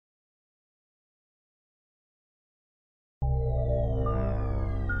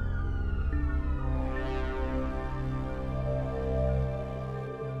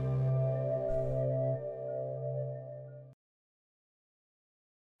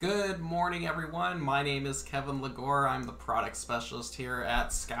Good morning, everyone. My name is Kevin Lagore. I'm the product specialist here at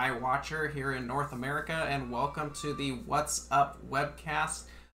Skywatcher here in North America, and welcome to the What's Up webcast.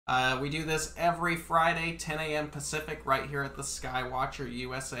 We do this every Friday, 10 a.m. Pacific, right here at the Skywatcher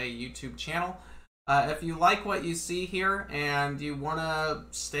USA YouTube channel. If you like what you see here and you want to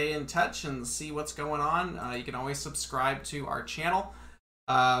stay in touch and see what's going on, you can always subscribe to our channel.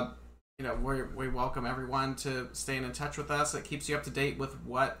 We welcome everyone to staying in touch with us. It keeps you up to date with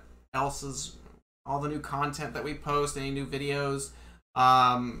what else is, all the new content that we post, any new videos,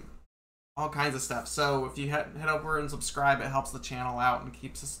 all kinds of stuff. So if you head over and subscribe, it helps the channel out and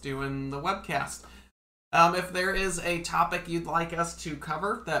keeps us doing the webcast. If there is a topic you'd like us to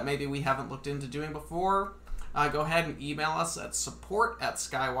cover that maybe we haven't looked into doing before, go ahead and email us at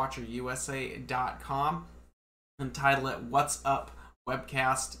support@skywatcherusa.com and title it What's Up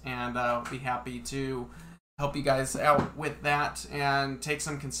Webcast, and I'll be happy to help you guys out with that and take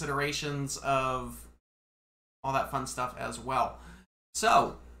some considerations of all that fun stuff as well.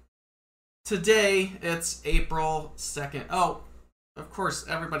 So today it's April 2nd. Oh, of course,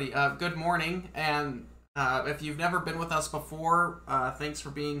 everybody, good morning. And if you've never been with us before, thanks for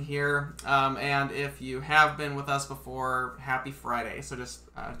being here. And if you have been with us before, happy Friday. So just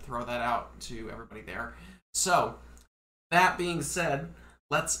throw that out to everybody there. So that being said,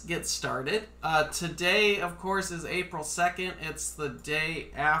 let's get started. Today, of course, is April 2nd. It's the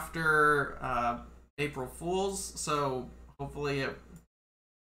day after April Fool's, so hopefully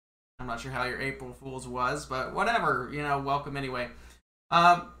I'm not sure how your April Fool's was, but whatever, welcome anyway.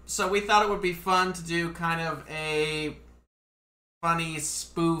 So we thought it would be fun to do kind of a funny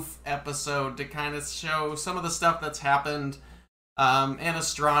spoof episode to kind of show some of the stuff that's happened in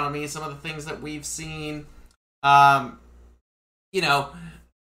astronomy, some of the things that we've seen,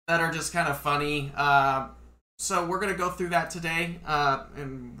 that are just kind of funny. So we're going to go through that today,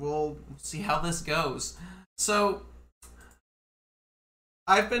 and we'll see how this goes. So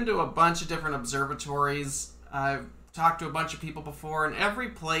I've been to a bunch of different observatories. I've talked to a bunch of people before, and every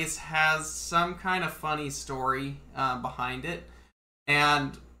place has some kind of funny story behind it.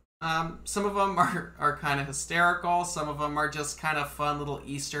 And some of them are kind of hysterical. Some of them are just kind of fun little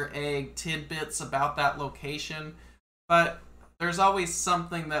Easter egg tidbits about that location. But there's always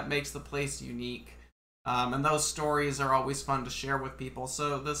something that makes the place unique, and those stories are always fun to share with people.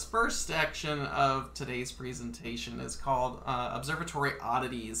 So this first section of today's presentation is called Observatory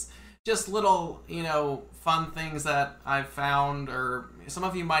Oddities. Just little, fun things that I've found, or some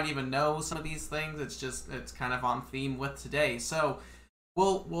of you might even know some of these things. It's kind of on theme with today. So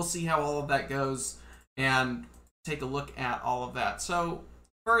we'll see how all of that goes and take a look at all of that. So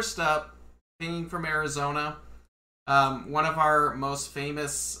first up, being from Arizona, one of our most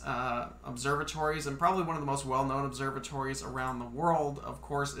famous observatories, and probably one of the most well-known observatories around the world, of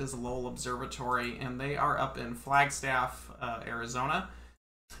course, is Lowell Observatory, and they are up in Flagstaff, Arizona.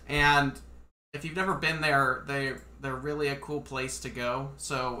 And if you've never been there, they're really a cool place to go.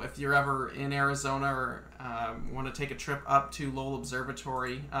 So if you're ever in Arizona or want to take a trip up to Lowell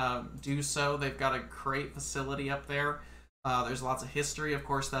Observatory, do so. They've got a great facility up there. There's lots of history. Of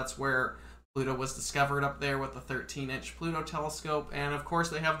course, that's where Pluto was discovered up there with the 13-inch Pluto telescope. And of course,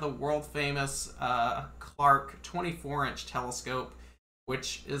 they have the world-famous Clark 24-inch telescope,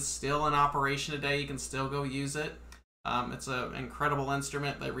 which is still in operation today. You can still go use it. It's an incredible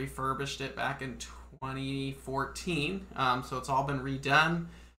instrument. They refurbished it back in 2014. So it's all been redone,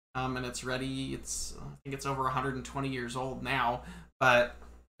 and it's ready. I think it's over 120 years old now, but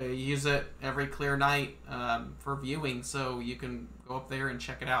they use it every clear night for viewing, so you can go up there and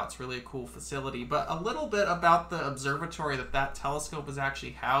check it out. It's really a cool facility. But a little bit about the observatory that telescope is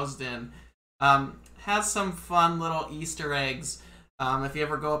actually housed in. Has some fun little Easter eggs. If you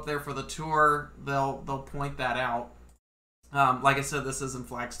ever go up there for the tour, they'll point that out. Like I said, this is in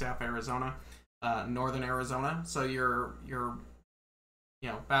Flagstaff, Arizona, northern Arizona. So you're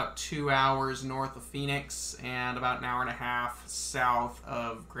about 2 hours north of Phoenix and about an hour and a half south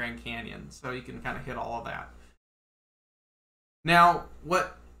of Grand Canyon. So you can kind of hit all of that. Now,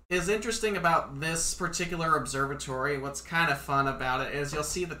 what is interesting about this particular observatory, what's kind of fun about it, is you'll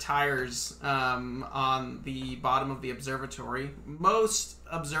see the tires on the bottom of the observatory. Most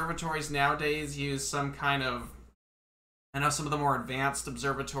observatories nowadays use some kind of, I know some of the more advanced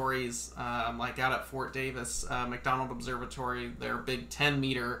observatories, like out at Fort Davis, McDonald Observatory, their big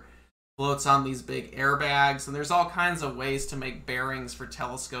 10-meter floats on these big airbags, and there's all kinds of ways to make bearings for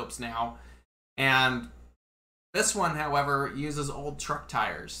telescopes now. And this one, however, uses old truck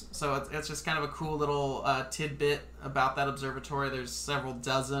tires. So it's just kind of a cool little tidbit about that observatory. There's several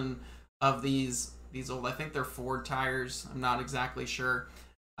dozen of these old, I think they're Ford tires, I'm not exactly sure.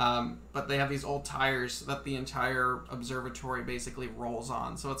 But they have these old tires that the entire observatory basically rolls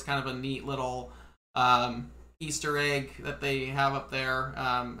on. So it's kind of a neat little Easter egg that they have up there,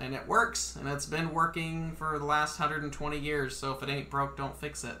 and it works, and it's been working for the last 120 years, so if it ain't broke, don't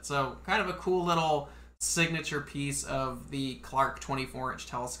fix it. So kind of a cool little signature piece of the Clark 24-inch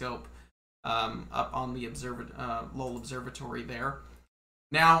telescope up on the Lowell Observatory there.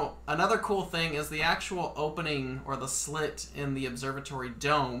 Now, another cool thing is the actual opening or the slit in the observatory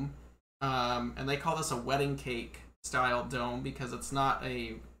dome, and they call this a wedding cake style dome because it's not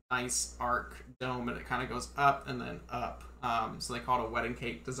a nice arc dome, and it kind of goes up and then up. So they call it a wedding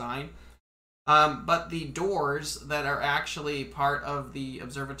cake design. But the doors that are actually part of the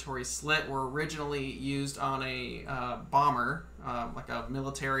observatory slit were originally used on a bomber, like a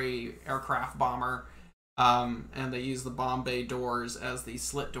military aircraft bomber, and they use the bomb bay doors as the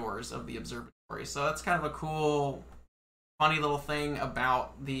slit doors of the observatory. So that's kind of a cool, funny little thing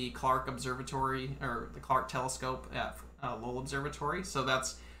about the Clark Observatory, or the Clark Telescope at Lowell Observatory. So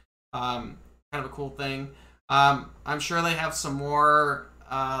that's kind of a cool thing. I'm sure they have some more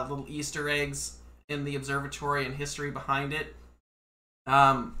little Easter eggs in the observatory and history behind it.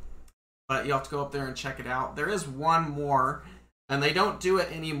 But you'll have to go up there and check it out. There is one more, and they don't do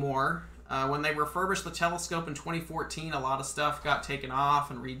it anymore. When they refurbished the telescope in 2014, a lot of stuff got taken off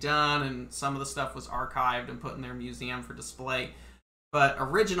and redone, and some of the stuff was archived and put in their museum for display. But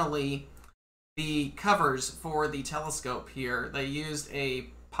originally, the covers for the telescope here, they used a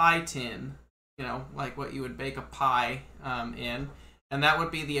pie tin, you know, like what you would bake a pie in, and that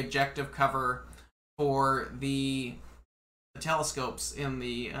would be the objective cover for the telescopes in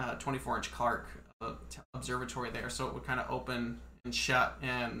the 24-inch Clark observatory there. So it would kind of open and shut,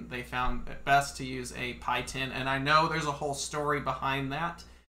 and they found it best to use a pie tin. And I know there's a whole story behind that.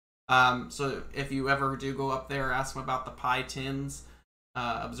 So if you ever do go up there, ask them about the pie tins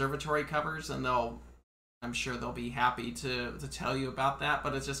observatory covers, and I'm sure they'll be happy to tell you about that.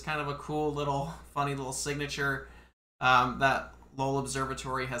 But it's just kind of a cool little, funny little signature that Lowell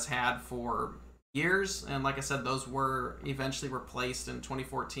Observatory has had for years. And like I said, those were eventually replaced in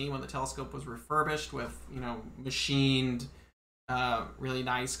 2014 when the telescope was refurbished with, you know, machined, really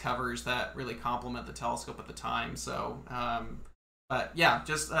nice covers that really complement the telescope at the time. So, but yeah,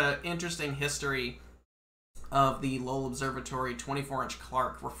 just an interesting history of the Lowell Observatory 24-inch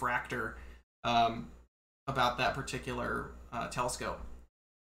Clark refractor about that particular telescope.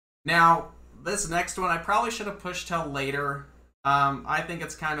 Now, this next one I probably should have pushed till later. I think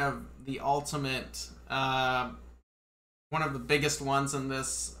it's kind of the ultimate, one of the biggest ones in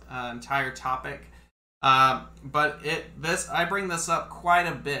this entire topic. But I bring this up quite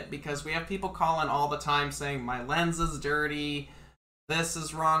a bit because we have people calling all the time saying my lens is dirty, this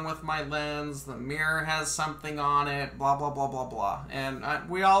is wrong with my lens, the mirror has something on it, blah, blah, blah, blah, blah. And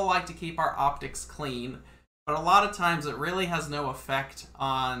we all like to keep our optics clean, but a lot of times it really has no effect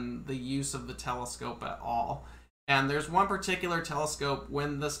on the use of the telescope at all. And there's one particular telescope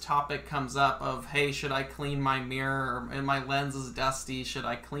when this topic comes up of, hey, should I clean my mirror, and my lens is dusty, should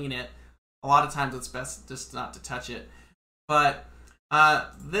I clean it? A lot of times it's best just not to touch it. But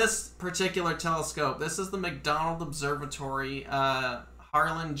this particular telescope, this is the McDonald Observatory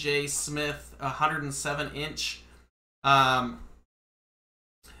Harlan J. Smith 107-inch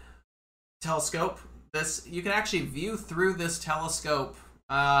telescope. You can actually view through this telescope.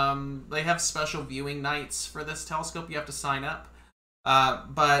 They have special viewing nights for this telescope. You have to sign up.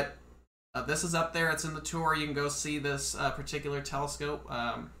 But this is up there. It's in the tour. You can go see this particular telescope.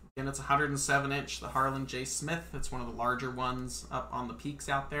 Again, it's 107-inch, the Harlan J. Smith. It's one of the larger ones up on the peaks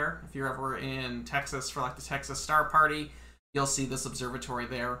out there. If you're ever in Texas for like the Texas Star Party, you'll see this observatory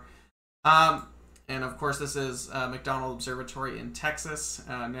there. And of course, this is McDonald Observatory in Texas,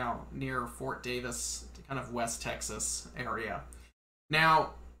 now near Fort Davis, kind of West Texas area.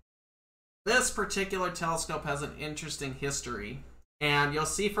 Now, this particular telescope has an interesting history, and you'll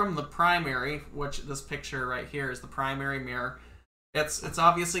see from the primary, which this picture right here is the primary mirror. It's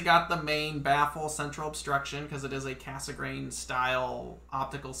obviously got the main baffle central obstruction because it is a Cassegrain style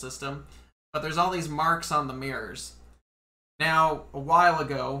optical system, but there's all these marks on the mirrors. Now, a while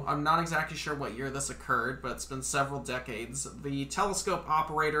ago, I'm not exactly sure what year this occurred, but it's been several decades, the telescope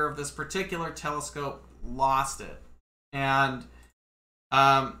operator of this particular telescope lost it. And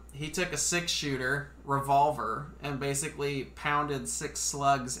he took a 6-shooter revolver and basically pounded 6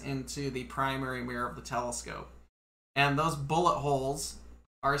 slugs into the primary mirror of the telescope. And those bullet holes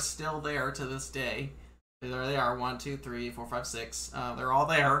are still there to this day. There they are, 1, 2, 3, 4, 5, 6. They're all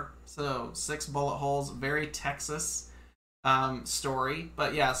there. So 6 bullet holes, very Texas story.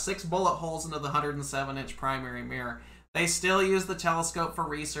 But yeah, 6 bullet holes into the 107-inch primary mirror. They still use the telescope for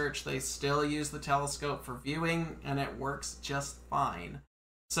research, they still use the telescope for viewing, and it works just fine.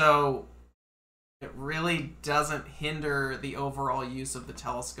 So it really doesn't hinder the overall use of the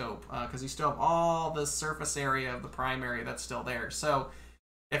telescope, because you still have all the surface area of the primary that's still there. So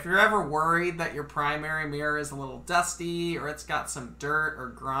if you're ever worried that your primary mirror is a little dusty or it's got some dirt or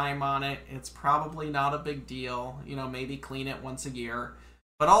grime on it, it's probably not a big deal. You know, maybe clean it once a year.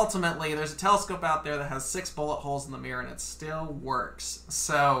 But ultimately, there's a telescope out there that has 6 bullet holes in the mirror and it still works.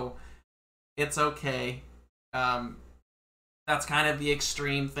 So it's okay. That's kind of the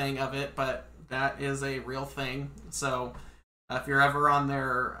extreme thing of it, but that is a real thing. So if you're ever on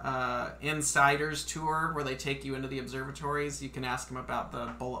their Insiders tour where they take you into the observatories, you can ask them about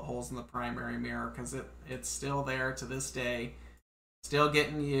the bullet holes in the primary mirror, because it's still there to this day, still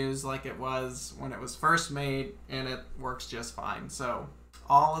getting used like it was when it was first made, and it works just fine. So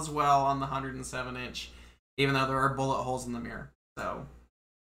all is well on the 107-inch, even though there are bullet holes in the mirror. So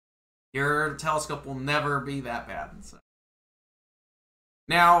your telescope will never be that bad. So.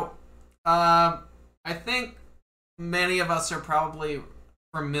 Now, I think many of us are probably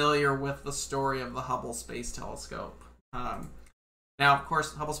familiar with the story of the Hubble Space Telescope. Now, of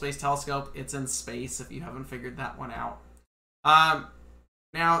course, Hubble Space Telescope, it's in space if you haven't figured that one out.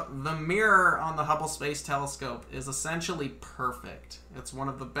 Now, the mirror on the Hubble Space Telescope is essentially perfect. It's one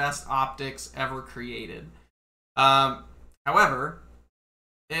of the best optics ever created. However,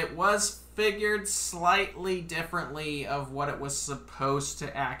 it was figured slightly differently of what it was supposed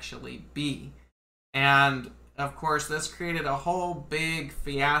to actually be. And of course, this created a whole big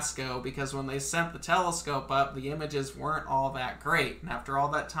fiasco, because when they sent the telescope up, the images weren't all that great. And after all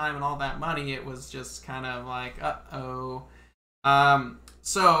that time and all that money, it was just kind of like, uh-oh. And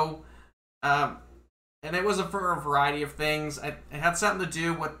it was for a variety of things. It had something to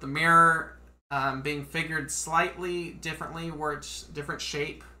do with the mirror being figured slightly differently, where it's different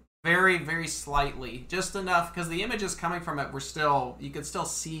shape. Very, very slightly. Just enough, because the images coming from it were still, you could still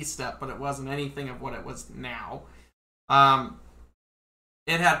see stuff, but it wasn't anything of what it was now.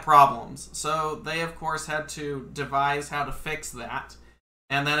 It had problems. So they, of course, had to devise how to fix that.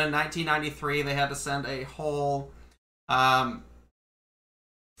 And then in 1993, they had to send a whole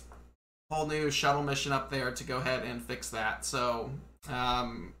new shuttle mission up there to go ahead and fix that. So,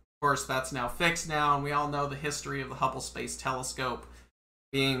 of course, that's now fixed now, and we all know the history of the Hubble Space Telescope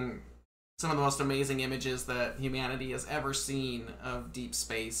being some of the most amazing images that humanity has ever seen of deep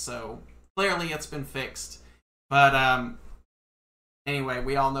space. So clearly it's been fixed. But anyway,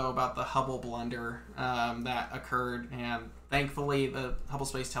 we all know about the Hubble blunder that occurred, and thankfully the Hubble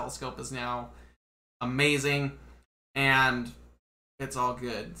Space Telescope is now amazing, and it's all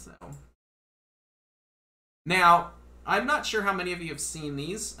good. So now, I'm not sure how many of you have seen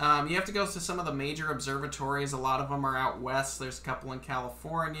these. You have to go to some of the major observatories. A lot of them are out west. There's a couple in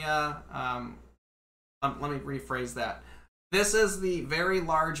California. Let me rephrase that. This is the Very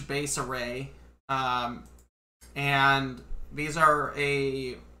Large Base Array. And these are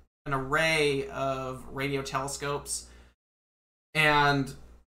an array of radio telescopes. And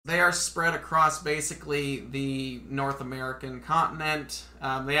they are spread across basically the North American continent.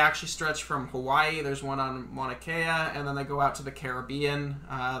 They actually stretch from Hawaii. There's one on Mauna Kea, and then they go out to the Caribbean.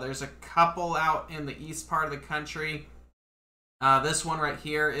 There's a couple out in the east part of the country. This one right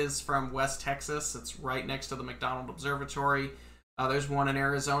here is from West Texas. It's right next to the McDonald Observatory. There's one in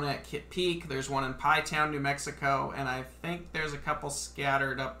Arizona at Kitt Peak. There's one in Pie Town, New Mexico, and I think there's a couple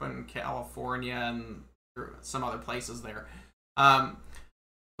scattered up in California and some other places there.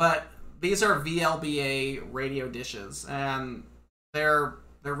 But these are VLBA radio dishes, and they're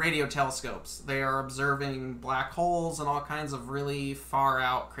radio telescopes. They are observing black holes and all kinds of really far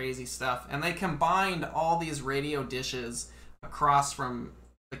out crazy stuff. And they combined all these radio dishes across from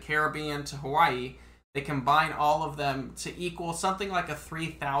the Caribbean to Hawaii. They combine all of them to equal something like a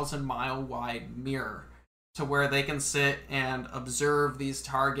 3,000-mile wide mirror, to where they can sit and observe these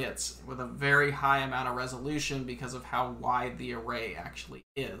targets with a very high amount of resolution because of how wide the array actually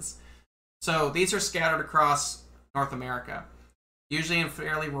is. So these are scattered across North America, usually in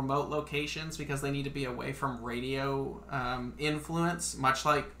fairly remote locations, because they need to be away from radio influence. Much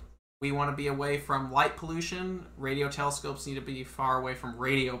like we want to be away from light pollution, radio telescopes need to be far away from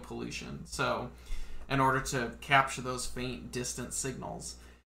radio pollution, so in order to capture those faint distant signals.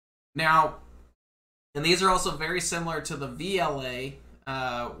 Now, and these are also very similar to the VLA,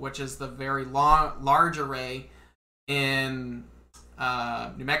 which is the very large array in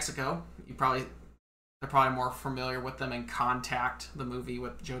New Mexico. They're probably more familiar with them in Contact, the movie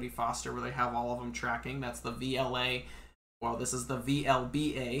with Jodie Foster, where they have all of them tracking. That's the VLA. Well, this is the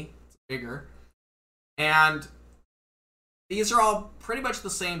VLBA. It's bigger. And these are all pretty much the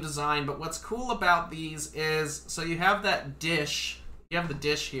same design, but what's cool about these is, so you have that dish, you have the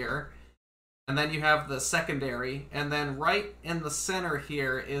dish here, and then you have the secondary, and then right in the center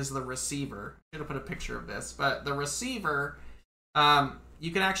here is the receiver. I should have put a picture of this, but the receiver,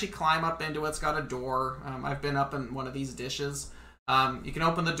 you can actually climb up into it. It's got a door. I've been up in one of these dishes. You can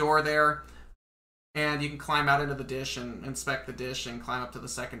open the door there, and you can climb out into the dish and inspect the dish and climb up to the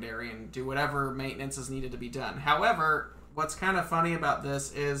secondary and do whatever maintenance is needed to be done. However, what's kind of funny about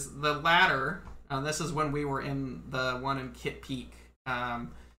this is the ladder. This is when we were in the one in Kit Peak.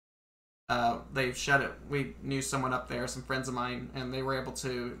 They've shut it. We knew someone up there, some friends of mine, and they were able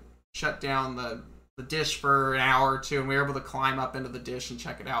to shut down the dish for an hour or two, and we were able to climb up into the dish and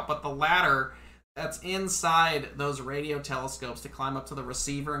check it out. But the ladder that's inside those radio telescopes to climb up to the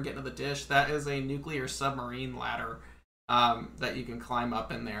receiver and get into the dish, that is a nuclear submarine ladder that you can climb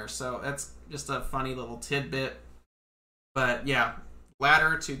up in there. So that's just a funny little tidbit. But yeah,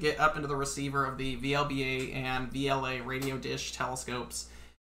 ladder to get up into the receiver of the VLBA and VLA radio dish telescopes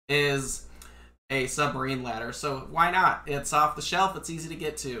is a submarine ladder. So why not? It's off the shelf. It's easy to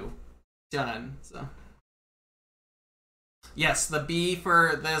get to. Done. So yes, the B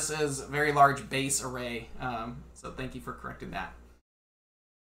for this is very large base array. So thank you for correcting that.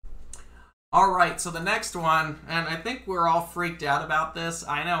 All right, so the next one, and I think we're all freaked out about this.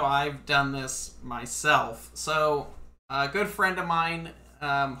 I know I've done this myself. So a good friend of mine,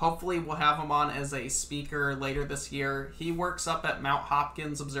 hopefully we'll have him on as a speaker later this year. He works up at Mount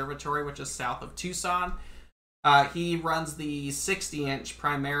Hopkins Observatory, which is south of Tucson. He runs the 60-inch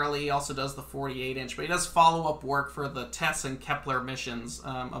primarily. He also does the 48-inch, but he does follow-up work for the TESS and Kepler missions,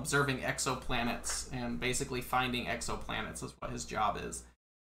 observing exoplanets and basically finding exoplanets is what his job is.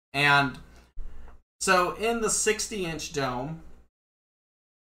 And so in the 60-inch dome,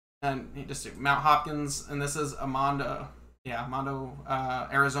 and he just Mount Hopkins, and this is Armando,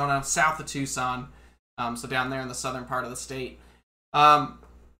 Arizona, south of Tucson, so down there in the southern part of the state.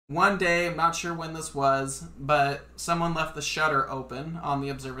 One day, I'm not sure when this was, but someone left the shutter open on the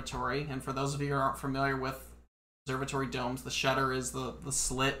observatory. And for those of you who aren't familiar with observatory domes, the shutter is the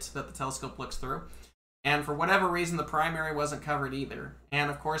slit that the telescope looks through. And for whatever reason, the primary wasn't covered either. And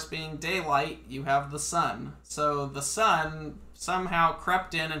of course, being daylight, you have the sun. So the sun somehow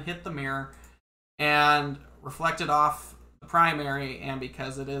crept in and hit the mirror and reflected off the primary. And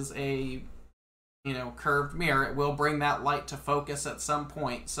because it is a curved mirror, it will bring that light to focus at some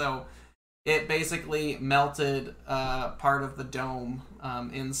point. So it basically melted part of the dome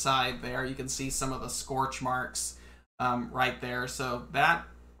inside there. You can see some of the scorch marks right there. So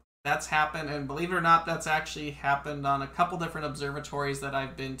that's happened, and believe it or not, that's actually happened on a couple different observatories that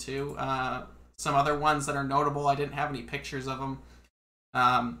I've been to. Some other ones that are notable, I didn't have any pictures of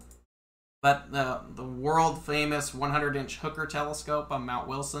them. But the world-famous 100-inch Hooker telescope on Mount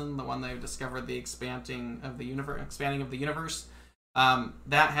Wilson, the one they've discovered the expanding of the universe,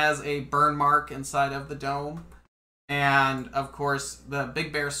 that has a burn mark inside of the dome. And, of course, the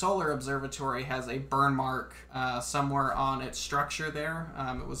Big Bear Solar Observatory has a burn mark somewhere on its structure there.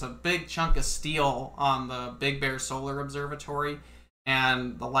 It was a big chunk of steel on the Big Bear Solar Observatory,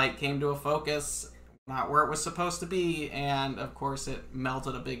 and the light came to a focus not where it was supposed to be, and of course it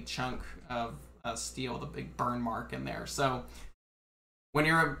melted a big chunk of steel, the big burn mark in there. So when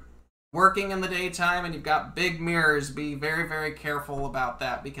you're working in the daytime and you've got big mirrors, be very, very careful about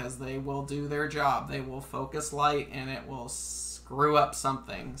that, because they will do their job. They will focus light and it will screw up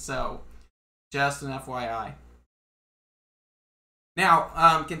something. So just an FYI.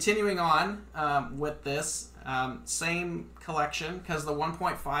 Now, continuing on with this, same collection, because the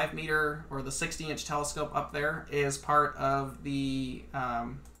 1.5 meter or the 60-inch telescope up there is part of the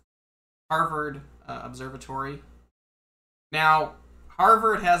Harvard Observatory. Now,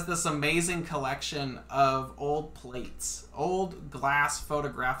 Harvard has this amazing collection of old plates, old glass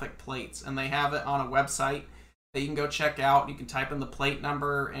photographic plates, and they have it on a website that you can go check out. You can type in the plate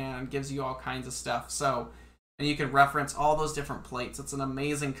number and it gives you all kinds of stuff. So, and you can reference all those different plates. It's an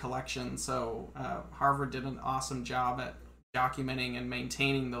amazing collection. So Harvard did an awesome job at documenting and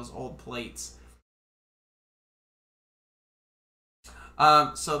maintaining those old plates.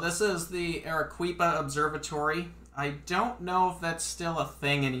 So this is the Arequipa Observatory. I don't know if that's still a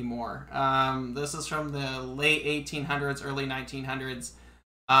thing anymore. This is from the late 1800s, early 1900s.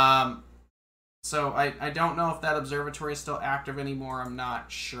 So I don't know if that observatory is still active anymore. I'm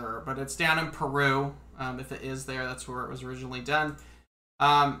not sure. But it's down in Peru. If it is there, that's where it was originally done.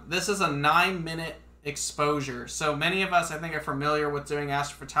 This is a 9-minute exposure. So many of us, I think, are familiar with doing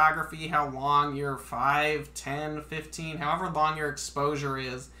astrophotography, how long your 5, 10, 15, however long your exposure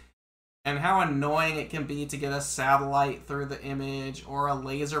is and how annoying it can be to get a satellite through the image, or a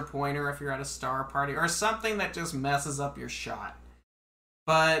laser pointer if you're at a star party, or something that just messes up your shot.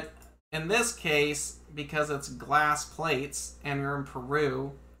 But in this case, because it's glass plates and you're in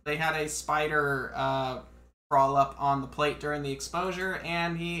Peru, they had a spider crawl up on the plate during the exposure,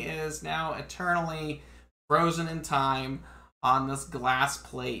 and he is now eternally frozen in time on this glass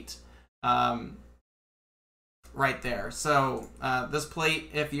plate right there. So this plate,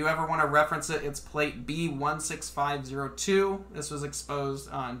 if you ever want to reference it, it's plate B16502. This was exposed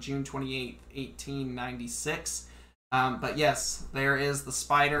on June 28, 1896. But yes, there is the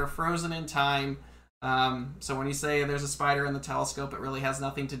spider frozen in time. So when you say there's a spider in the telescope, it really has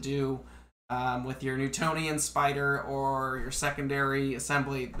nothing to do with your Newtonian spider or your secondary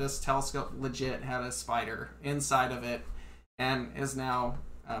assembly. This telescope legit had a spider inside of it and is now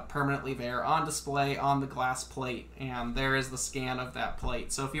permanently there on display on the glass plate. And there is the scan of that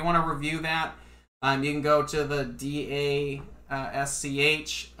plate. So if you want to review that, you can go to the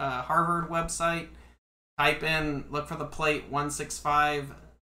DASCH Harvard website, type in, look for the plate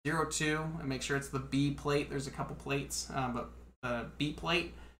 16502, and make sure it's the B plate. There's a couple plates, but the B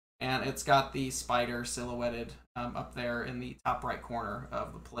plate. And it's got the spider silhouetted up there in the top right corner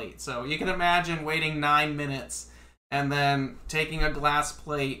of the plate. So you can imagine waiting 9 minutes and then taking a glass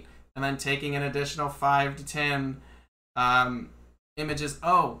plate and then taking an additional 5 to 10 images.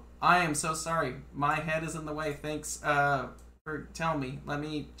 Oh, I am so sorry. My head is in the way. Thanks for telling me. Let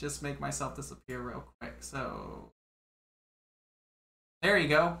me just make myself disappear real quick. So there you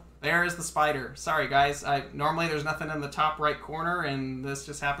go. There is the spider. Sorry, guys. Normally there's nothing in the top right corner, and this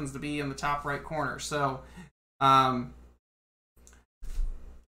just happens to be in the top right corner. So there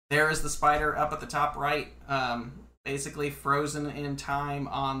is the spider up at the top right, basically frozen in time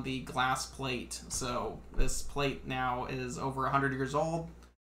on the glass plate. So this plate now is over 100 years old,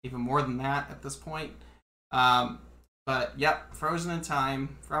 even more than that at this point. But yep, frozen in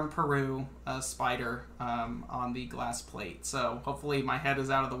time from Peru, a spider on the glass plate. So hopefully my head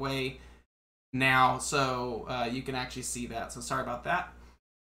is out of the way now, so you can actually see that. So sorry about that.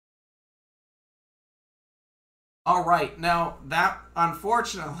 All right, now that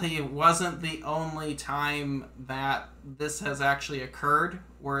unfortunately wasn't the only time that this has actually occurred,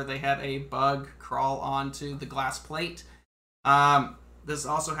 where they had a bug crawl onto the glass plate. This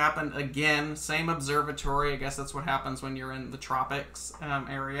also happened again, same observatory. I guess that's what happens when you're in the tropics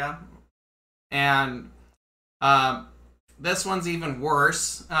area. And this one's even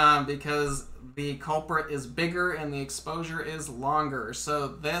worse because the culprit is bigger and the exposure is longer. So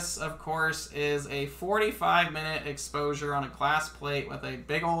this, of course, is a 45-minute exposure on a glass plate with a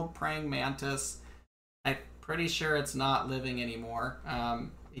big old praying mantis. I'm pretty sure it's not living anymore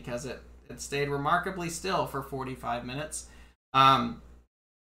because it stayed remarkably still for 45 minutes.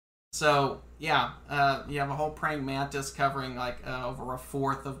 So yeah, you have a whole praying mantis covering like over a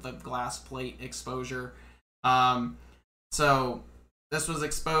fourth of the glass plate exposure. So this was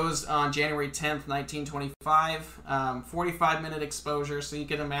exposed on January 10th, 1925. 45-minute exposure, so you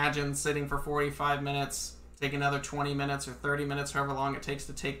can imagine sitting for 45 minutes, take another 20 minutes or 30 minutes, however long it takes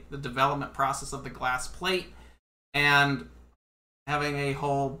to take the development process of the glass plate, and having a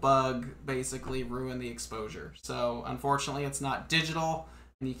whole bug basically ruin the exposure. So unfortunately it's not digital,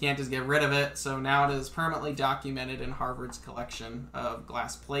 and you can't just get rid of it, so now it is permanently documented in Harvard's collection of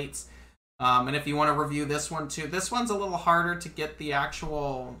glass plates. And if you want to review this one too, this one's a little harder to get the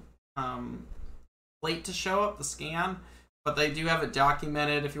actual plate to show up, the scan, but they do have it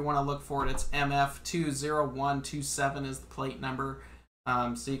documented. If you want to look for it, it's MF20127 is the plate number,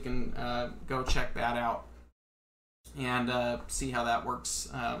 so you can go check that out and see how that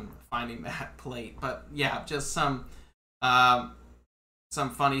works, finding that plate. But yeah, just some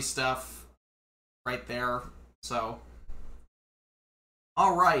funny stuff right there. So,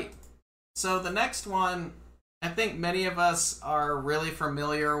 all right. So the next one, I think many of us are really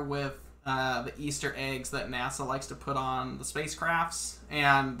familiar with the Easter eggs that NASA likes to put on the spacecrafts,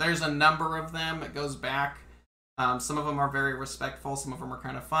 and there's a number of them. It goes back. Some of them are very respectful. Some of them are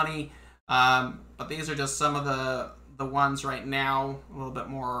kind of funny. But these are just some of the ones right now, a little bit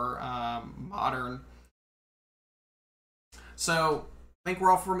more modern. So I think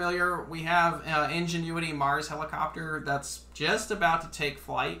we're all familiar. We have Ingenuity Mars helicopter that's just about to take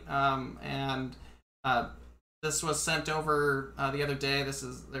flight, and this was sent over the other day.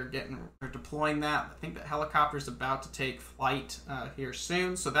 They're deploying that. I think the helicopter's about to take flight here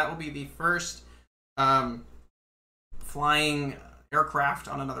soon, so that will be the first flying aircraft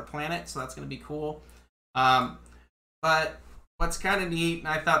on another planet. So that's going to be cool. But what's kind of neat, and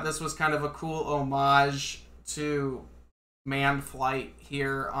I thought this was kind of a cool homage to manned flight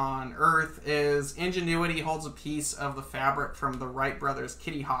here on Earth is Ingenuity holds a piece of the fabric from the Wright brothers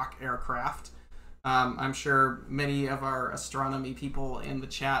Kitty Hawk aircraft. I'm sure many of our astronomy people in the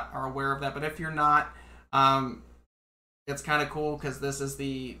chat are aware of that, but if you're not, it's kind of cool because this is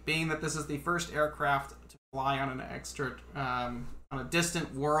the first aircraft to fly on an on a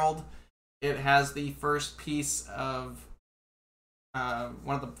distant world. It has the first piece of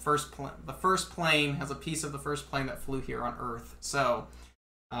the first plane has a piece of the first plane that flew here on Earth. So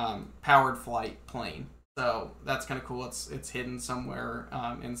powered flight plane. So that's kind of cool. It's hidden somewhere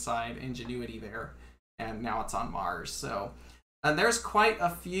inside Ingenuity there, and now it's on Mars. So, and there's quite a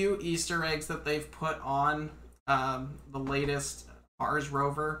few Easter eggs that they've put on the latest Mars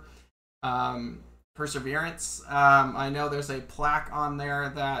rover, Perseverance. I know there's a plaque on there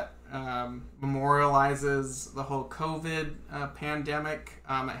that memorializes the whole COVID pandemic.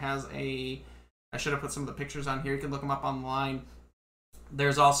 It has I should have put some of the pictures on here. You can look them up online.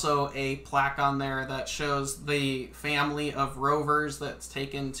 There's also a plaque on there that shows the family of rovers that's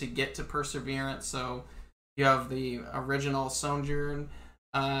taken to get to Perseverance. So you have the original Sojourn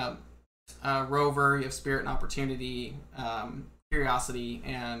rover, you have Spirit and Opportunity, Curiosity,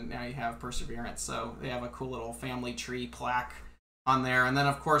 and now you have Perseverance. So they have a cool little family tree plaque on there. And then,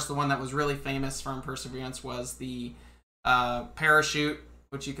 of course, the one that was really famous from Perseverance was the parachute,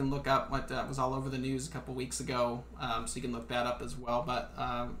 which you can look up. What was all over the news a couple weeks ago, so you can look that up as well. But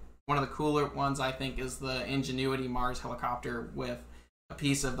one of the cooler ones, I think, is the Ingenuity Mars helicopter with a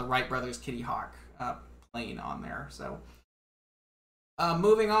piece of the Wright brothers Kitty Hawk plane on there. So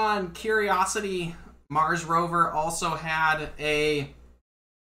moving on, Curiosity Mars rover also had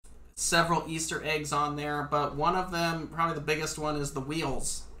several Easter eggs on there, but one of them, probably the biggest one, is the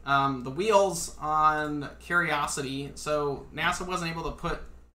wheels. The wheels on Curiosity. So NASA wasn't able to put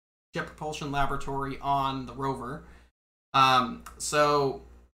Jet Propulsion Laboratory on the rover. So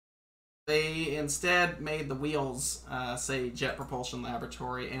they instead made the wheels say Jet Propulsion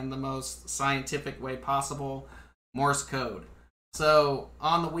Laboratory in the most scientific way possible, Morse code. So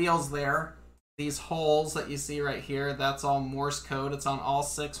on the wheels there, these holes that you see right here, that's all Morse code. It's on all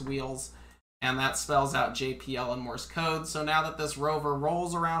 6 wheels, and that spells out JPL in Morse code. So now that this rover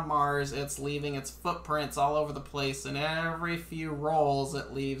rolls around Mars, it's leaving its footprints all over the place, and every few rolls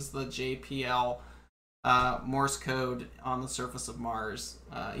it leaves the JPL Morse code on the surface of Mars.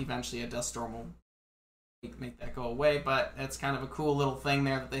 Eventually a dust storm will make that go away, but it's kind of a cool little thing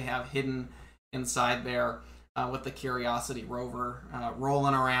there that they have hidden inside there with the Curiosity rover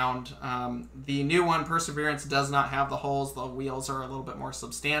rolling around. The new one, Perseverance, does not have the holes. The wheels are a little bit more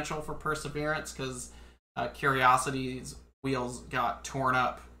substantial for Perseverance because Curiosity's wheels got torn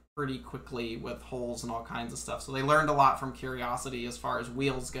up pretty quickly with holes and all kinds of stuff. So they learned a lot from Curiosity as far as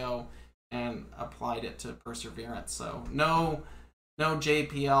wheels go and applied it to Perseverance. So no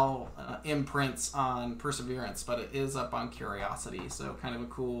JPL imprints on Perseverance, but it is up on Curiosity. So kind of a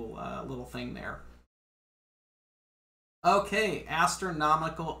cool little thing there. Okay,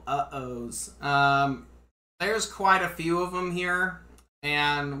 astronomical uh-ohs. There's quite a few of them here,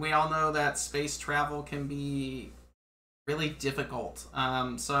 and we all know that space travel can be really difficult.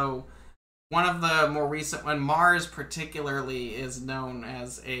 So one of the more recent, when Mars particularly is known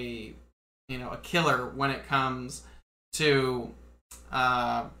as a killer when it comes to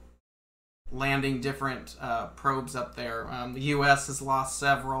landing different probes up there. The U.S. has lost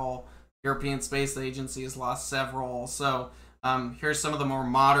several. European Space Agency has lost several. So here's some of the more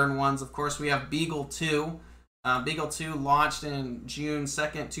modern ones. Of course, we have Beagle 2. Beagle 2 launched in June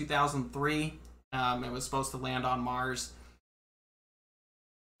 2nd, 2003. It was supposed to land on Mars.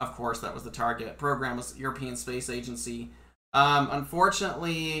 Of course, that was the target. Program was European Space Agency.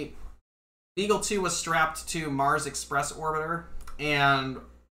 Unfortunately, Beagle 2 was strapped to Mars Express orbiter, and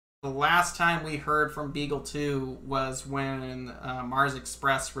the last time we heard from Beagle 2 was when Mars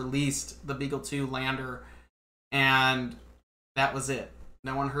Express released the Beagle 2 lander, and that was it.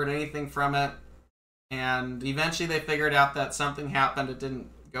 No one heard anything from it, and eventually they figured out that something happened. It didn't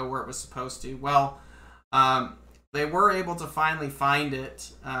go where it was supposed to. Well, they were able to finally find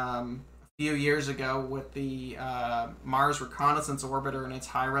it a few years ago with the Mars Reconnaissance Orbiter and its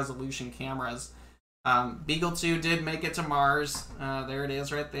high-resolution cameras. Beagle 2 did make it to Mars. There it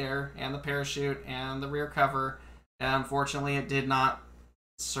is right there, and the parachute and the rear cover. And unfortunately, it did not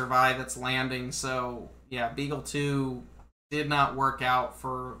survive its landing. So, yeah, Beagle 2 did not work out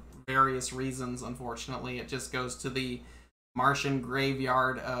for various reasons, unfortunately. It just goes to the Martian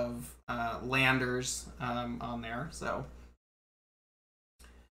graveyard of landers on there. So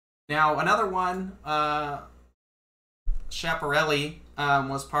now another one, Schiaparelli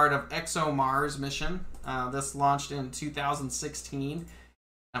was part of ExoMars mission. This launched in 2016.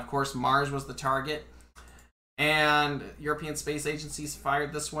 Of course, Mars was the target. And European Space Agencies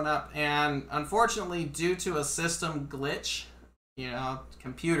fired this one up. And unfortunately, due to a system glitch,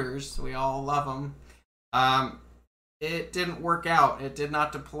 computers, we all love them, it didn't work out. It did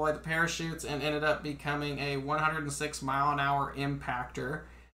not deploy the parachutes and ended up becoming a 106-mile-an-hour impactor,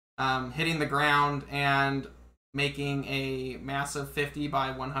 hitting the ground and making a massive 50 by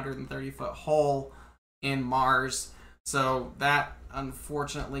 130-foot hole in Mars. So that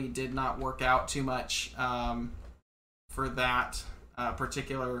unfortunately did not work out too much for that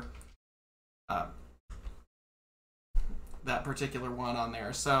particular one on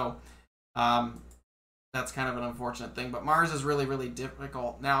there. So that's kind of an unfortunate thing. But Mars is really, really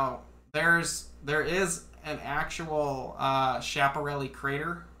difficult. Now there is an actual Schiaparelli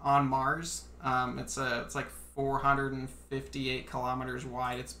crater on Mars. It's like 458 kilometers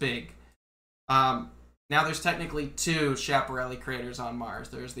wide. It's big. Now there's technically two Schiaparelli craters on Mars.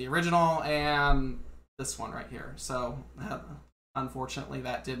 There's the original and this one right here. So unfortunately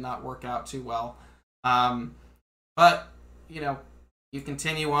that did not work out too well. But you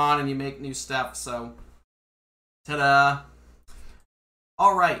continue on and you make new stuff. So ta-da.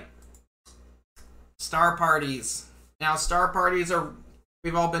 All right. Star parties. Now star parties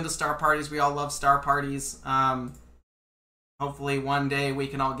we've all been to star parties. We all love star parties. Hopefully one day we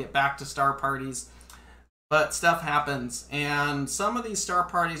can all get back to star parties. But stuff happens, and some of these star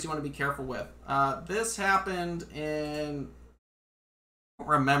parties you want to be careful with. This happened in, I don't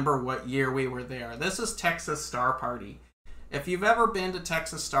remember what year we were there. This is Texas Star Party. If you've ever been to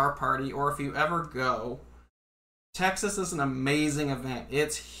Texas Star Party, or if you ever go, Texas is an amazing event.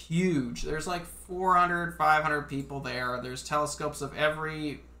 It's huge. There's like 400, 500 people there. There's telescopes of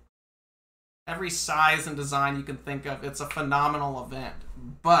every size and design you can think of. It's a phenomenal event,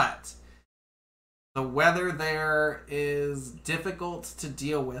 but the weather there is difficult to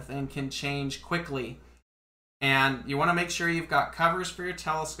deal with and can change quickly. And you want to make sure you've got covers for your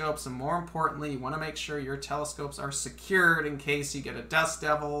telescopes, and more importantly, you want to make sure your telescopes are secured in case you get a dust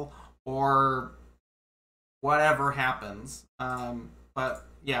devil or whatever happens. But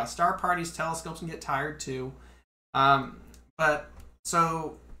yeah, star parties, telescopes can get tired too. But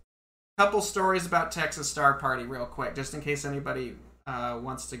so, a couple stories about Texas Star Party real quick, just in case anybody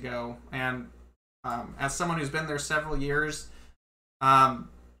wants to go. And as someone who's been there several years,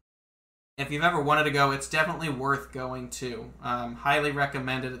 if you've ever wanted to go, it's definitely worth going to. Highly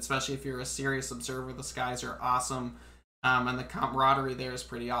recommend it, especially if you're a serious observer. The skies are awesome, and the camaraderie there is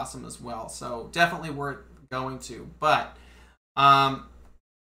pretty awesome as well. So definitely worth going to. But the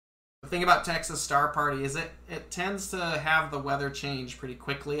thing about Texas Star Party is it tends to have the weather change pretty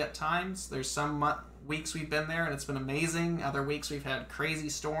quickly at times. There's some weeks we've been there and it's been amazing. Other weeks we've had crazy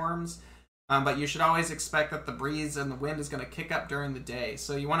storms. But you should always expect that the breeze and the wind is going to kick up during the day.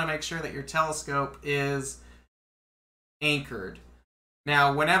 So you want to make sure that your telescope is anchored.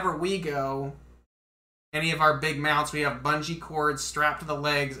 Now, whenever we go, any of our big mounts, we have bungee cords strapped to the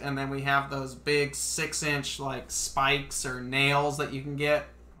legs, and then we have those big 6-inch like spikes or nails that you can get,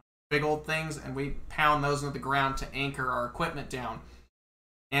 big old things, and we pound those into the ground to anchor our equipment down.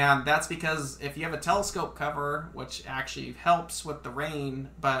 And that's because if you have a telescope cover, which actually helps with the rain,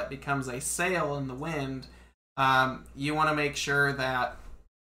 but becomes a sail in the wind, you want to make sure that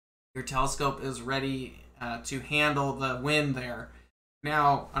your telescope is ready to handle the wind there.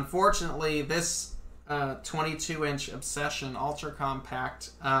 Now, unfortunately, this 22-inch Obsession Ultra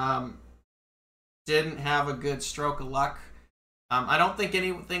Compact didn't have a good stroke of luck. I don't think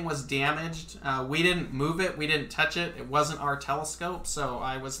anything was damaged. We didn't move it. We didn't touch it. It wasn't our telescope, so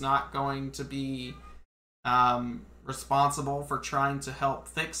I was not going to be responsible for trying to help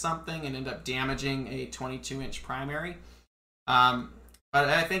fix something and end up damaging a 22-inch primary. But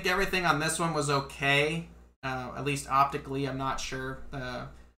I think everything on this one was okay, at least optically. I'm not sure. The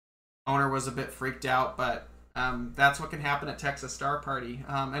owner was a bit freaked out, but that's what can happen at Texas Star Party.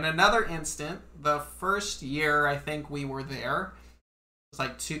 In another instant, the first year I think we were there, it was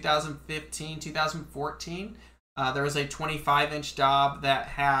like 2015, 2014. There was a 25-inch Dob that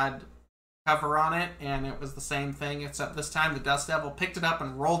had cover on it, and it was the same thing, except this time the Dust Devil picked it up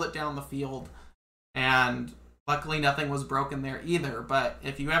and rolled it down the field, and luckily nothing was broken there either. But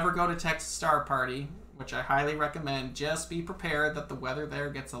if you ever go to Texas Star Party, which I highly recommend, just be prepared that the weather there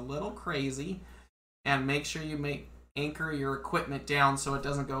gets a little crazy, and make sure you anchor your equipment down so it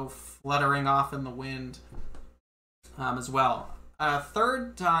doesn't go fluttering off in the wind as well.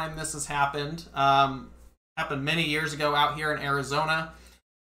 Third time this has happened, happened many years ago out here in Arizona.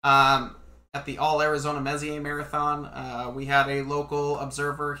 At the All Arizona Messier Marathon, we had a local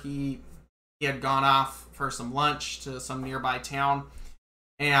observer. He he had gone off for some lunch to some nearby town,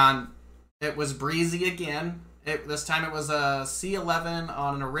 and it was breezy again. This time it was a C11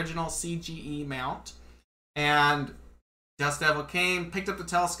 on an original CGE mount, and Dust Devil came, picked up the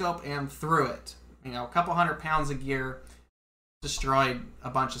telescope, and threw it. You know, a couple 100 pounds of gear, destroyed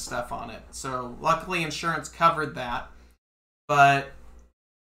a bunch of stuff on it. So luckily insurance covered that, but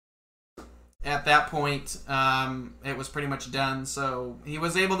at that point, it was pretty much done. So he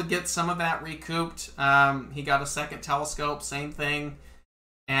was able to get some of that recouped. He got a second telescope, same thing.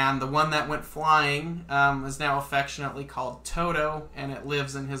 And the one that went flying is now affectionately called Toto, and it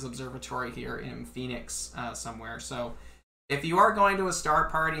lives in his observatory here in Phoenix somewhere. So if you are going to a star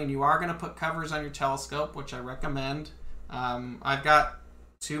party and you are going to put covers on your telescope, which I recommend, I've got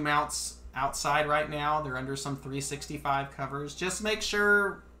 2 mounts outside right now. They're under some 365 covers. Just make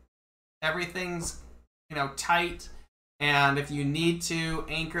sure everything's, you know, tight, and if you need to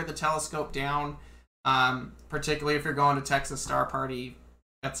anchor the telescope down, particularly if you're going to Texas Star Party,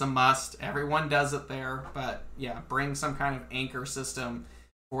 that's a must. Everyone does it there, but yeah, bring some kind of anchor system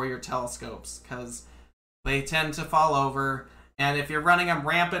for your telescopes, because they tend to fall over, and if you're running them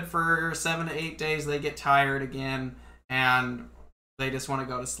rampant for 7 to 8 days, they get tired again, and they just want to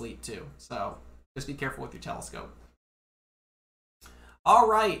go to sleep too. So just be careful with your telescope. All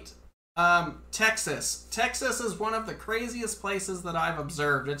right. Texas. Texas is one of the craziest places that I've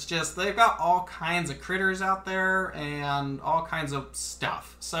observed. It's just, they've got all kinds of critters out there and all kinds of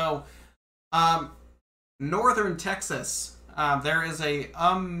stuff. So, northern Texas, there is a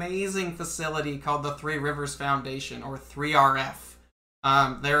amazing facility called the Three Rivers Foundation, or 3RF.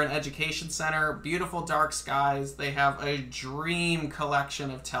 They're an education center, beautiful dark skies. They have a dream collection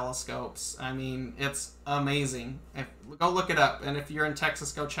of telescopes. I mean, it's amazing. Go look it up, and if you're in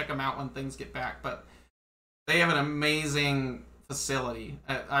Texas, go check them out when things get back. But they have an amazing facility.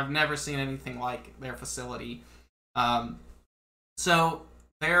 I've never seen anything like their facility. So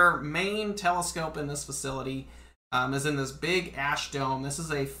their main telescope in this facility is in this big ash dome. This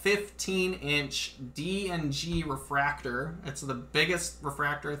is a 15-inch D&G refractor. It's the biggest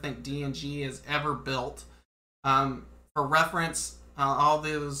refractor I think D&G has ever built. For reference, all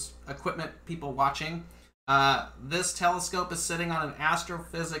those equipment people watching, this telescope is sitting on an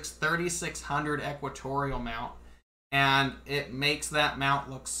Astrophysics 3600 equatorial mount, and it makes that mount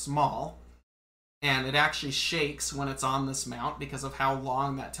look small. And it actually shakes when it's on this mount because of how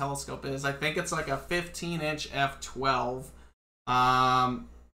long that telescope is. I think it's like a 15-inch f12. I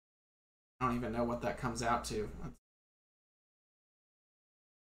don't even know what that comes out to.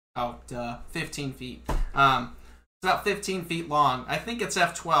 Oh, duh. 15 feet. It's about 15 feet long. I think it's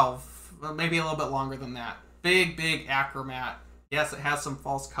f12. Maybe a little bit longer than that. Big, big achromat. Yes, it has some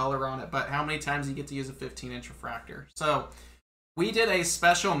false color on it, but how many times do you get to use a 15-inch refractor? So we did a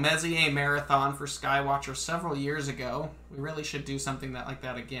special Messier marathon for Skywatcher several years ago. We really should do something like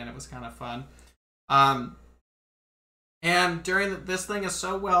that again. It was kind of fun. And this thing is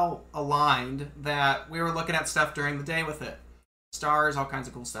so well aligned that we were looking at stuff during the day with it. Stars, all kinds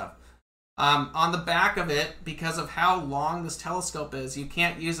of cool stuff. On the back of it, because of how long this telescope is, you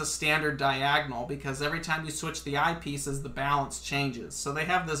can't use a standard diagonal because every time you switch the eyepieces, the balance changes. So they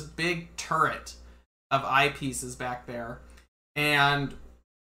have this big turret of eyepieces back there. And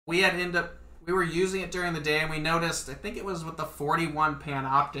we were using it during the day, and we noticed, I think it was with the 41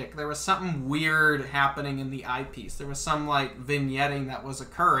 panoptic, there was something weird happening in the eyepiece. There was some like vignetting that was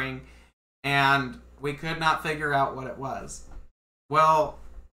occurring, and we could not figure out what it was. Well,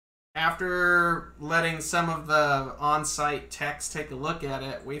 after letting some of the on-site techs take a look at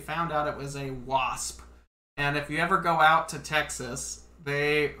it, we found out it was a wasp. And if you ever go out to Texas,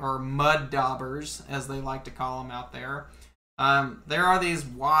 they are mud daubers, as they like to call them out there. There are these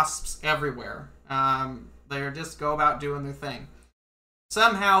wasps everywhere. They just go about doing their thing.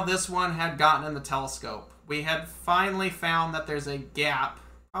 Somehow this one had gotten in the telescope. We had finally found that there's a gap,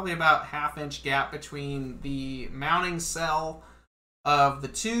 probably about half-inch gap between the mounting cell of the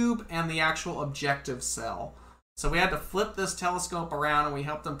tube and the actual objective cell. So we had to flip this telescope around, and we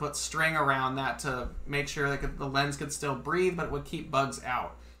helped them put string around that to make sure that the lens could still breathe, but it would keep bugs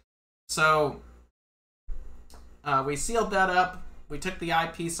out. So we sealed that up, we took the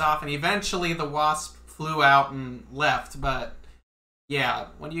eyepiece off, and eventually the wasp flew out and left. But yeah,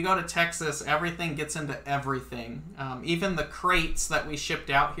 when you go to Texas, everything gets into everything. Even the crates that we shipped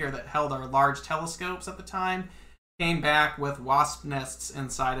out here that held our large telescopes at the time came back with wasp nests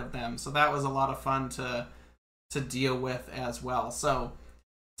inside of them. So that was a lot of fun to deal with as well. So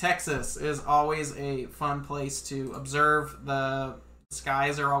Texas is always a fun place to observe. The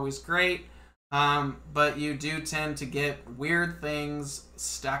skies are always great. but you do tend to get weird things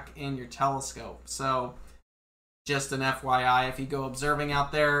stuck in your telescope. So just an FYI, if you go observing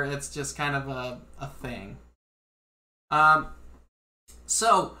out there, it's just kind of a thing.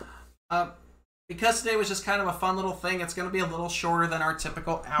 Because today was just kind of a fun little thing, it's going to be a little shorter than our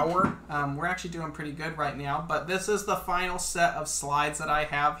typical hour. We're actually doing pretty good right now, but this is the final set of slides that I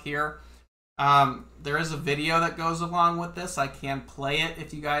have here. There is a video that goes along with this. I can play it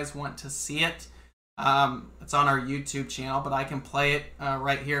if you guys want to see it. It's on our YouTube channel, but I can play it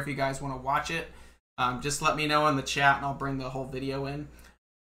right here if you guys want to watch it. Just let me know in the chat and I'll bring the whole video in.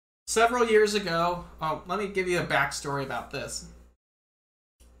 Several years ago, let me give you a backstory about this.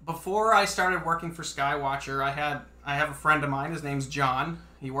 Before I started working for Skywatcher, I have a friend of mine. His name's John.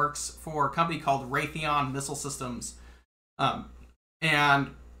 He works for a company called Raytheon Missile Systems,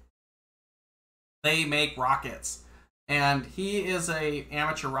 and they make rockets. And he is a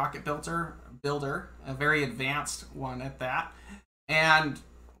amateur rocket builder, a very advanced one at that. And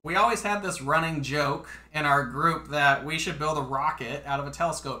we always had this running joke in our group that we should build a rocket out of a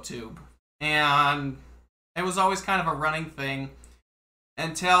telescope tube, and it was always kind of a running thing.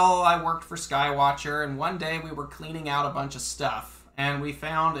 Until I worked for Skywatcher, and one day we were cleaning out a bunch of stuff, and we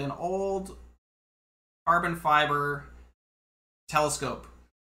found an old carbon fiber telescope.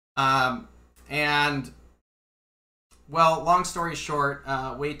 And, well, long story short,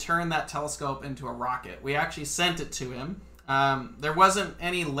 we turned that telescope into a rocket. We actually sent it to him. There wasn't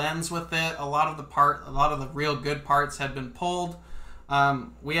any lens with it. A lot of the real good parts had been pulled.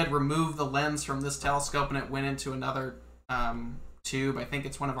 We had removed the lens from this telescope, and it went into another tube. I think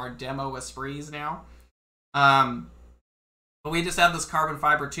it's one of our demo Esprits now. But we just had this carbon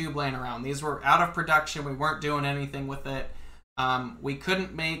fiber tube laying around. These were out of production. We weren't doing anything with it. We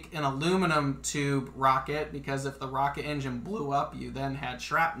couldn't make an aluminum tube rocket because if the rocket engine blew up, you then had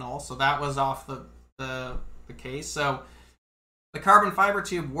shrapnel. So that was off the case. So the carbon fiber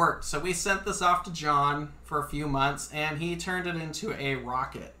tube worked. So we sent this off to John for a few months, and he turned it into a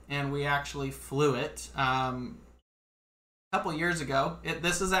rocket. And we actually flew it. Couple years ago.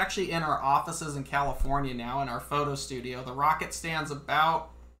 This is actually in our offices in California now, in our photo studio. The rocket stands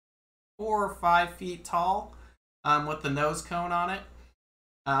about 4 or 5 feet tall with the nose cone on it.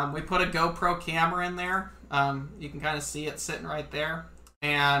 We put a GoPro camera in there. You can kind of see it sitting right there.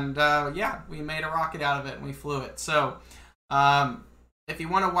 And yeah, we made a rocket out of it and we flew it. So if you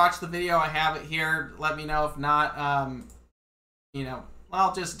want to watch the video, I have it here. Let me know. If not, you know,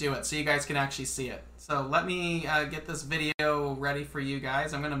 I'll just do it so you guys can actually see it. So let me get this video ready for you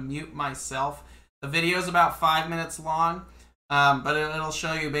guys. I'm going to mute myself. The video is about 5 minutes long, but it'll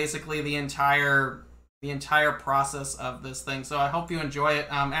show you basically the entire process of this thing. So I hope you enjoy it.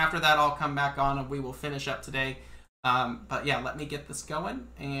 After that, I'll come back on and we will finish up today. But yeah, let me get this going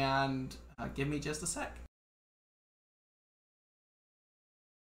and give me just a sec.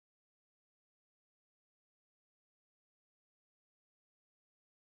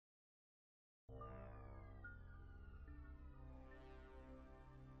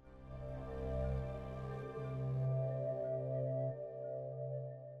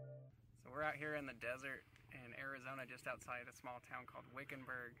 Here in the desert in Arizona, just outside a small town called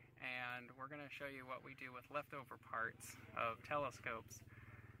Wickenburg, and we're going to show you what we do with leftover parts of telescopes.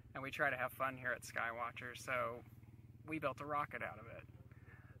 And we try to have fun here at Skywatcher, so we built a rocket out of it.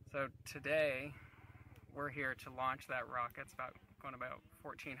 So today we're here to launch that rocket. It's going about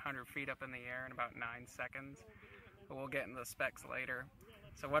 1,400 feet up in the air in about 9 seconds, but we'll get into the specs later.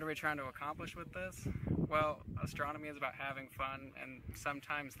 So what are we trying to accomplish with this? Well, astronomy is about having fun, and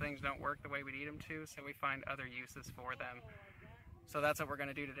sometimes things don't work the way we need them to, so we find other uses for them. So that's what we're going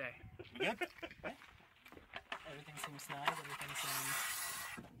to do today. Yep. Everything seems nice, everything seems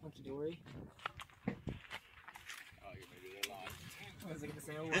hunky-dory. Oh, you're maybe a lot. What was I going to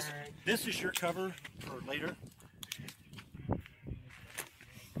say? A word? This is your cover for later. Oh,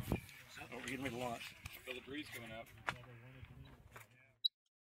 we're getting ready to launch. Feel the breeze coming up.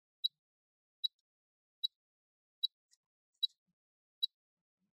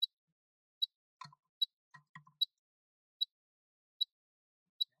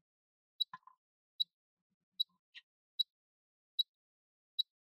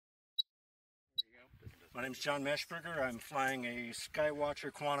 My name is John Meshberger. I'm flying a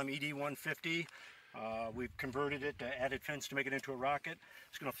Skywatcher Quantum ED-150. We've converted it, added fins to make it into a rocket.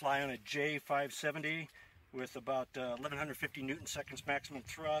 It's going to fly on a J570 with about 1150 Newton seconds maximum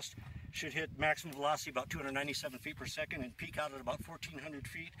thrust. Should hit maximum velocity about 297 feet per second and peak out at about 1,400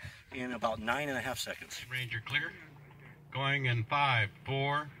 feet in about 9.5 seconds. Ranger clear. Going in 5,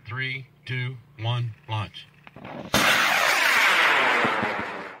 4, 3, 2, 1, launch.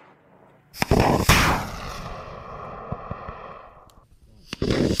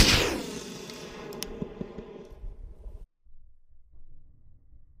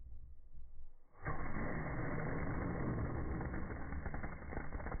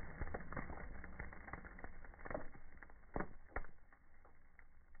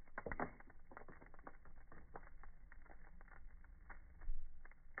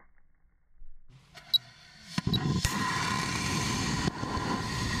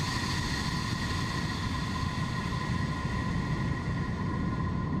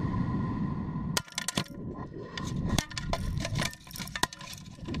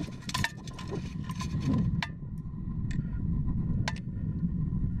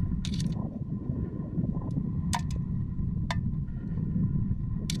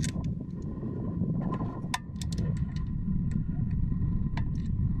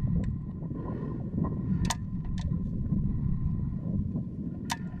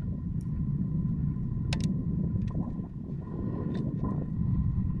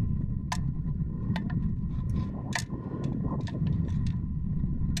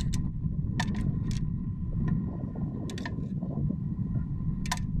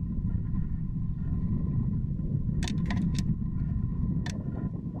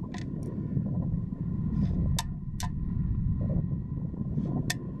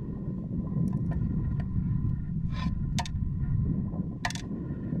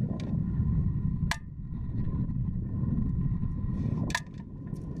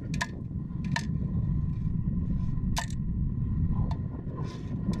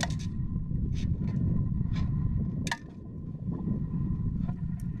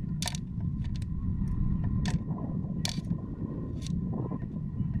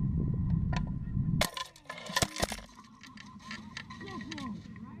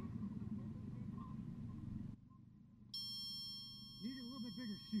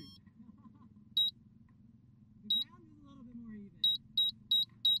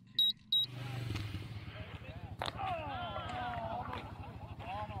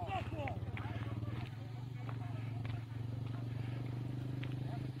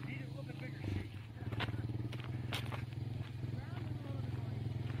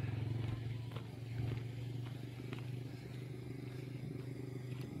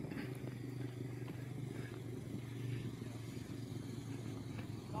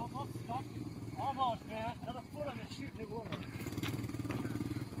 on, man. Another foot on the shooting it over.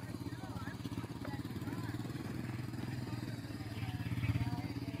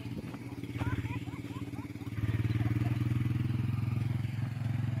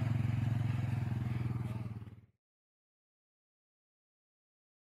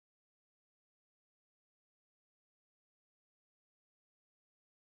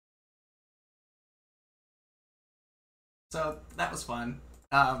 So that was fun.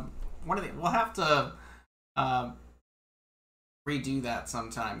 We'll have to redo that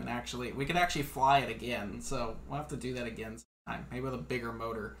sometime, and actually, we could actually fly it again. So we'll have to do that again sometime, maybe with a bigger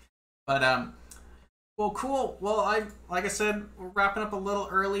motor. But well, cool. Well, like I said, we're wrapping up a little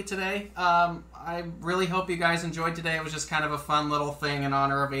early today. I really hope you guys enjoyed today. It was just kind of a fun little thing in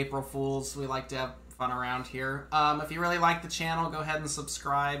honor of April Fools. We like to have fun around here. If you really like the channel, go ahead and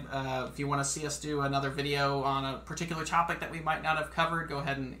subscribe. If you want to see us do another video on a particular topic that we might not have covered, go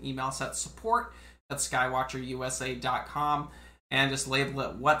ahead and email us at support@skywatcherusa.com and just label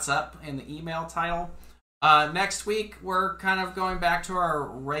it "What's Up" in the email title. Next week, we're kind of going back to our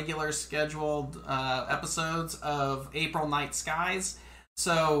regular scheduled episodes of April Night Skies.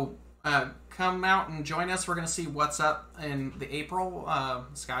 So come out and join us. We're going to see what's up in the April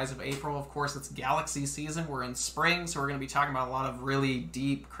skies of April. Of course, it's galaxy season. We're in spring, so we're going to be talking about a lot of really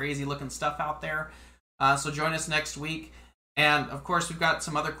deep, crazy-looking stuff out there. So join us next week. And, of course, we've got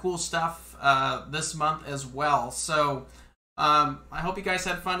some other cool stuff this month as well. So I hope you guys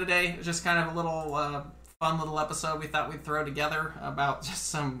had fun today. It was just kind of a little fun little episode we thought we'd throw together about just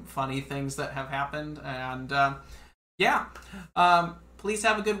some funny things that have happened. And, yeah. Please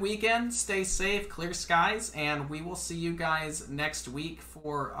have a good weekend. Stay safe, clear skies, and we will see you guys next week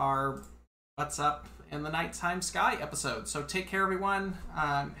for our What's Up in the Nighttime Sky episode. So take care, everyone.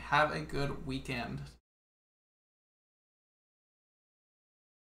 Have a good weekend.